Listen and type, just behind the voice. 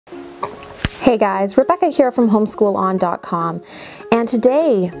Hey guys, Rebecca here from homeschoolon.com, and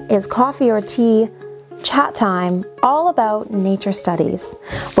today is coffee or tea chat time all about nature studies.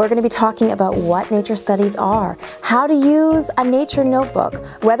 We're going to be talking about what nature studies are, how to use a nature notebook,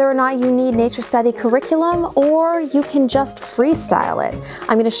 whether or not you need nature study curriculum or you can just freestyle it.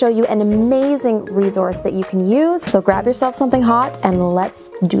 I'm going to show you an amazing resource that you can use, so grab yourself something hot and let's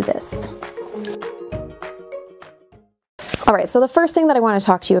do this. All right, so the first thing that I want to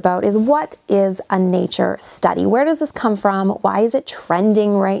talk to you about is what is a nature study? Where does this come from? Why is it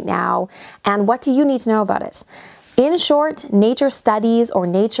trending right now? And what do you need to know about it? In short, nature studies or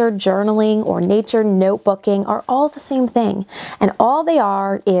nature journaling or nature notebooking are all the same thing. And all they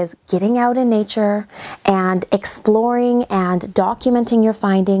are is getting out in nature and exploring and documenting your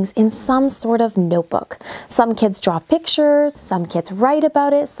findings in some sort of notebook. Some kids draw pictures, some kids write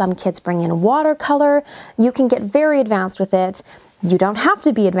about it, some kids bring in watercolor. You can get very advanced with it. You don't have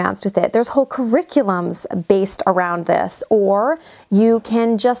to be advanced with it. There's whole curriculums based around this, or you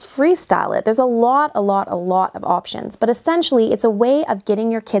can just freestyle it. There's a lot of options, but essentially it's a way of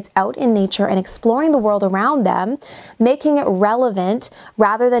getting your kids out in nature and exploring the world around them, making it relevant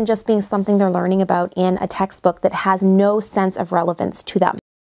rather than just being something they're learning about in a textbook that has no sense of relevance to them.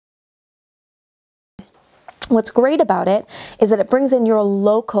 What's great about it is that it brings in your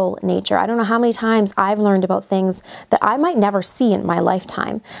local nature. I don't know how many times I've learned about things that I might never see in my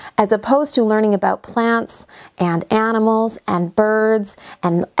lifetime, as opposed to learning about plants and animals and birds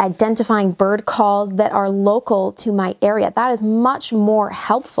and identifying bird calls that are local to my area. That is much more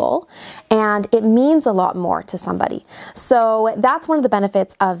helpful and it means a lot more to somebody. So that's one of the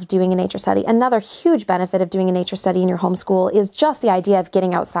benefits of doing a nature study. Another huge benefit of doing a nature study in your homeschool is just the idea of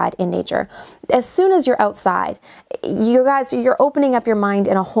getting outside in nature. As soon as you're outside, you're opening up your mind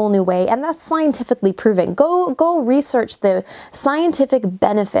in a whole new way, and that's scientifically proven. Go research the scientific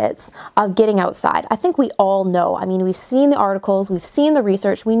benefits of getting outside. I think we all know. I mean, we've seen the articles, we've seen the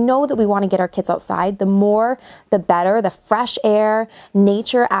research. We know that we want to get our kids outside. The more, the better. The fresh air,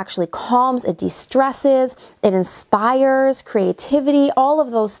 nature actually calms, it de-stresses, it inspires creativity, all of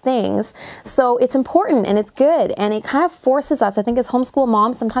those things. So it's important and it's good, and it kind of forces us. I think as homeschool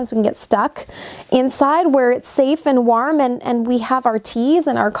moms, sometimes we can get stuck inside where it's safe and warm and we have our teas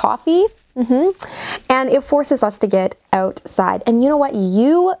and our coffee. And it forces us to get outside. And you know what?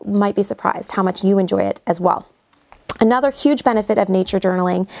 You might be surprised how much you enjoy it as well. Another huge benefit of nature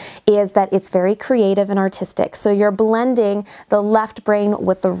journaling is that it's very creative and artistic. So you're blending the left brain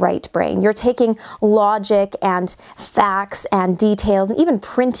with the right brain. You're taking logic and facts and details and even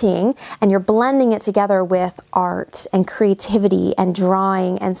printing, and you're blending it together with art and creativity and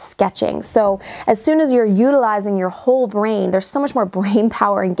drawing and sketching. So as soon as you're utilizing your whole brain, there's so much more brain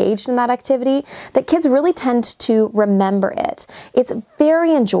power engaged in that activity that kids really tend to remember it. It's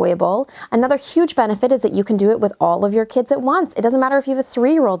very enjoyable. Another huge benefit is that you can do it with all of your kids at once. It doesn't matter if you have a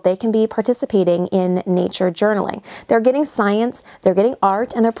 3-year-old, they can be participating in nature journaling. They're getting science, they're getting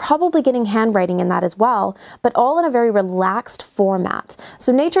art, and they're probably getting handwriting in that as well, but all in a very relaxed format.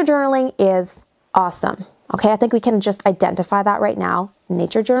 So nature journaling is awesome. Okay, I think we can just identify that right now.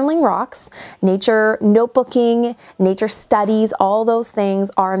 Nature journaling rocks. Nature notebooking, nature studies, all those things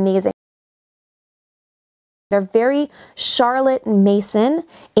are amazing. They're very Charlotte Mason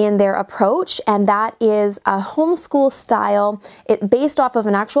in their approach, and that is a homeschool style. It based off of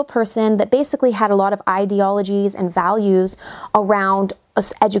an actual person that basically had a lot of ideologies and values around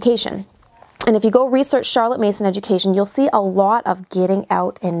education. And if you go research Charlotte Mason education, you'll see a lot of getting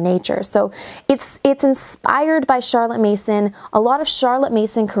out in nature. So it's inspired by Charlotte Mason. A lot of Charlotte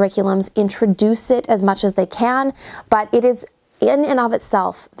Mason curriculums introduce it as much as they can, but it is in and of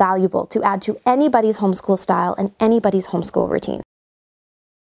itself valuable to add to anybody's homeschool style and anybody's homeschool routine.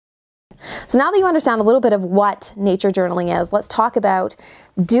 So now that you understand a little bit of what nature journaling is, let's talk about,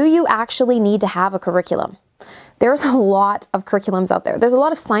 do you actually need to have a curriculum? There's a lot of curriculums out there. There's a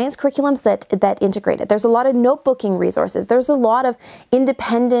lot of science curriculums that integrate it. There's a lot of notebooking resources. There's a lot of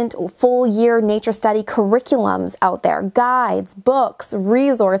independent full-year nature study curriculums out there, guides, books,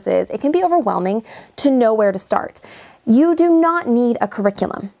 resources. It can be overwhelming to know where to start. You do not need a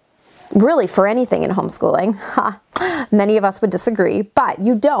curriculum, really, for anything in homeschooling. Many of us would disagree, but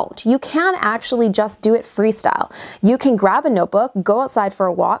you don't. You can actually just do it freestyle. You can grab a notebook, go outside for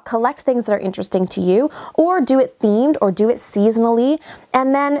a walk, collect things that are interesting to you, or do it themed or do it seasonally,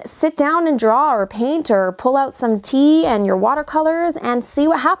 and then sit down and draw or paint or pull out some tea and your watercolors and see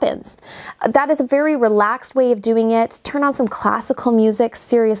what happens. That is a very relaxed way of doing it. Turn on some classical music,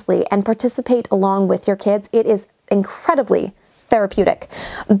 seriously, and participate along with your kids. It is incredibly therapeutic.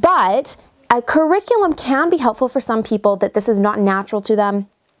 But a curriculum can be helpful for some people that this is not natural to them.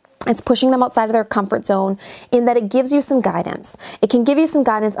 It's pushing them outside of their comfort zone in that it gives you some guidance. It can give you some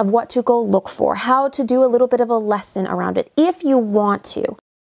guidance of what to go look for, how to do a little bit of a lesson around it if you want to.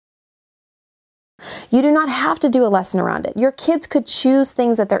 You do not have to do a lesson around it. Your kids could choose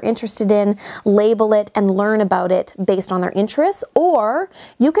things that they're interested in, label it, and learn about it based on their interests, or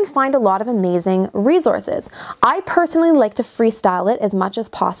you can find a lot of amazing resources. I personally like to freestyle it as much as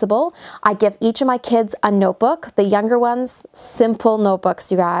possible. I give each of my kids a notebook. The younger ones, simple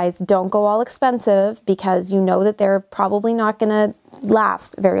notebooks, you guys. Don't go all expensive because you know that they're probably not going to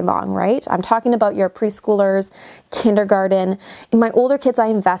last very long, right? I'm talking about your preschoolers, kindergarten. In my older kids, I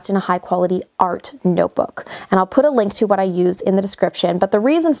invest in a high quality art notebook, and I'll put a link to what I use in the description. But the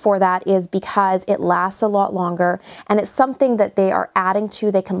reason for that is because it lasts a lot longer, and it's something that they are adding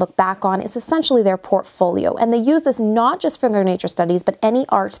to, they can look back on. It's essentially their portfolio, and they use this not just for their nature studies, but any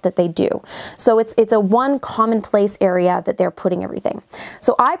art that they do. So it's a one commonplace area that they're putting everything.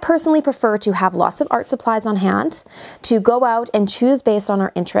 So I personally prefer to have lots of art supplies on hand, to go out and choose based on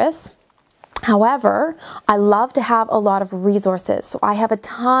our interests. However, I love to have a lot of resources. So I have a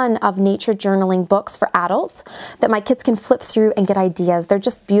ton of nature journaling books for adults that my kids can flip through and get ideas. They're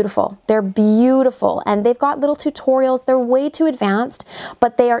just beautiful. They're beautiful. And they've got little tutorials. They're way too advanced,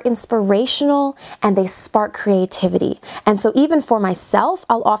 but they are inspirational and they spark creativity. And so even for myself,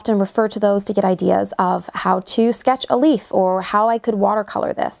 I'll often refer to those to get ideas of how to sketch a leaf or how I could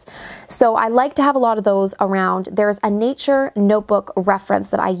watercolor this. So I like to have a lot of those around. There's a nature notebook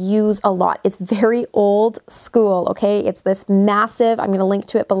reference that I use a lot. It's very old school, okay? It's this massive, I'm going to link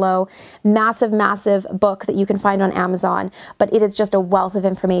to it below, massive book that you can find on Amazon, but it is just a wealth of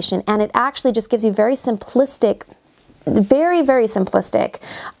information, and it actually just gives you very simplistic, very simplistic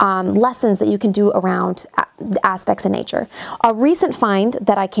lessons that you can do around aspects of nature. A recent find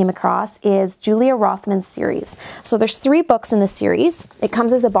that I came across is Julia Rothman's series. So there's 3 books in the series. It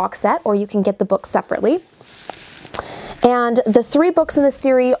comes as a box set, or you can get the book separately. And the 3 books in the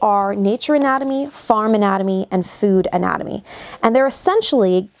series are Nature Anatomy, Farm Anatomy, and Food Anatomy. And they're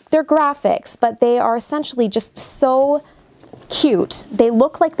graphics, but they are essentially just so cute. They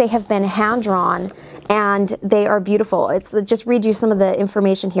look like they have been hand-drawn, and they are beautiful. It's just read you some of the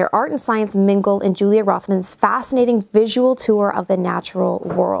information here. Art and science mingle in Julia Rothman's fascinating visual tour of the natural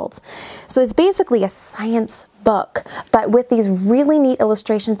world. So it's basically a science book, but with these really neat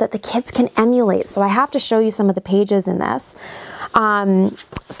illustrations that the kids can emulate. So I have to show you some of the pages in this.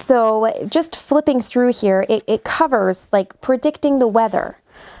 So just flipping through here, it covers like predicting the weather,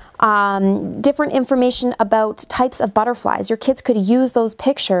 different information about types of butterflies. Your kids could use those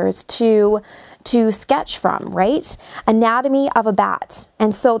pictures to sketch from, right? Anatomy of a bat.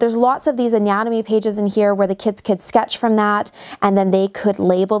 And so there's lots of these anatomy pages in here where the kids could sketch from that, and then they could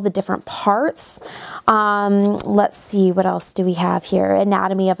label the different parts. Let's see, what else do we have here?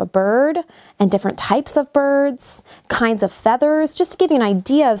 Anatomy of a bird and different types of birds, kinds of feathers, just to give you an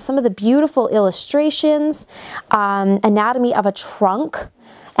idea of some of the beautiful illustrations. Anatomy of a trunk.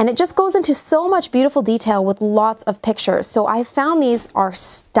 And it just goes into so much beautiful detail with lots of pictures. So I found these are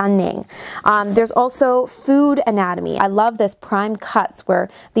stunning. There's also food anatomy. I love this prime cuts, where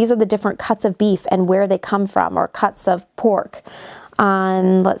these are the different cuts of beef and where they come from, or cuts of pork.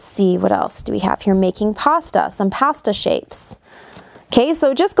 Let's see, what else do we have here? Making pasta, some pasta shapes. Okay,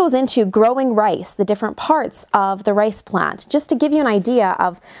 so it just goes into growing rice, the different parts of the rice plant, just to give you an idea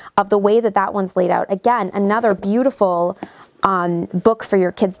of the way that one's laid out. Again, another beautiful book for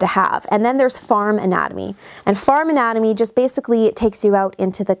your kids to have. And then there's farm anatomy. And farm anatomy just basically, it takes you out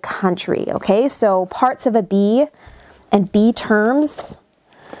into the country, okay? So parts of a bee and bee terms,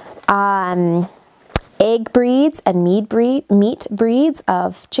 egg breeds and meat breeds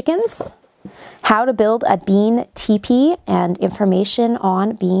of chickens, how to build a bean teepee and information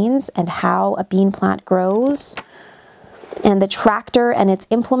on beans and how a bean plant grows, and the tractor and its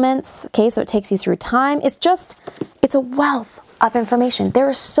implements. Okay, so it takes you through time. It's a wealth of information. There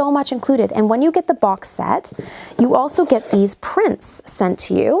is so much included. And when you get the box set, you also get these prints sent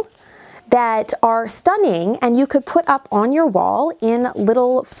to you that are stunning, and you could put up on your wall in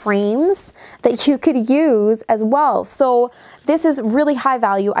little frames that you could use as well. So this is really high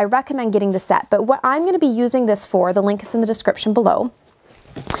value. I recommend getting the set. But what I'm going to be using this for, the link is in the description below,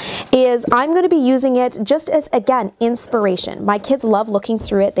 is I'm going to be using it just as, again, inspiration. My kids love looking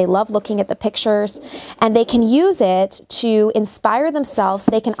through it. They love looking at the pictures, and they can use it to inspire themselves.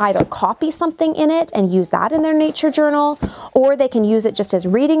 They can either copy something in it and use that in their nature journal, or they can use it just as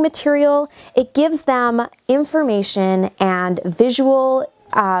reading material. It gives them information and visual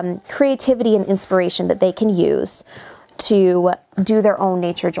creativity and inspiration that they can use to do their own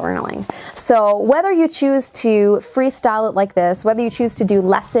nature journaling. So whether you choose to freestyle it like this, whether you choose to do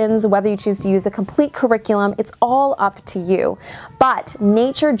lessons, whether you choose to use a complete curriculum, it's all up to you. But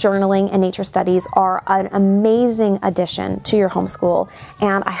nature journaling and nature studies are an amazing addition to your homeschool,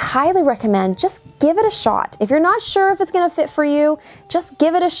 and I highly recommend just give it a shot. If you're not sure if it's going to fit for you, just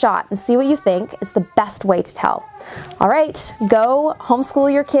give it a shot and see what you think. It's the best way to tell. All right, go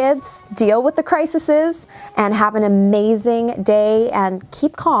homeschool your kids, deal with the crises, and have an amazing day, and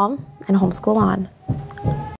keep calm and homeschool on.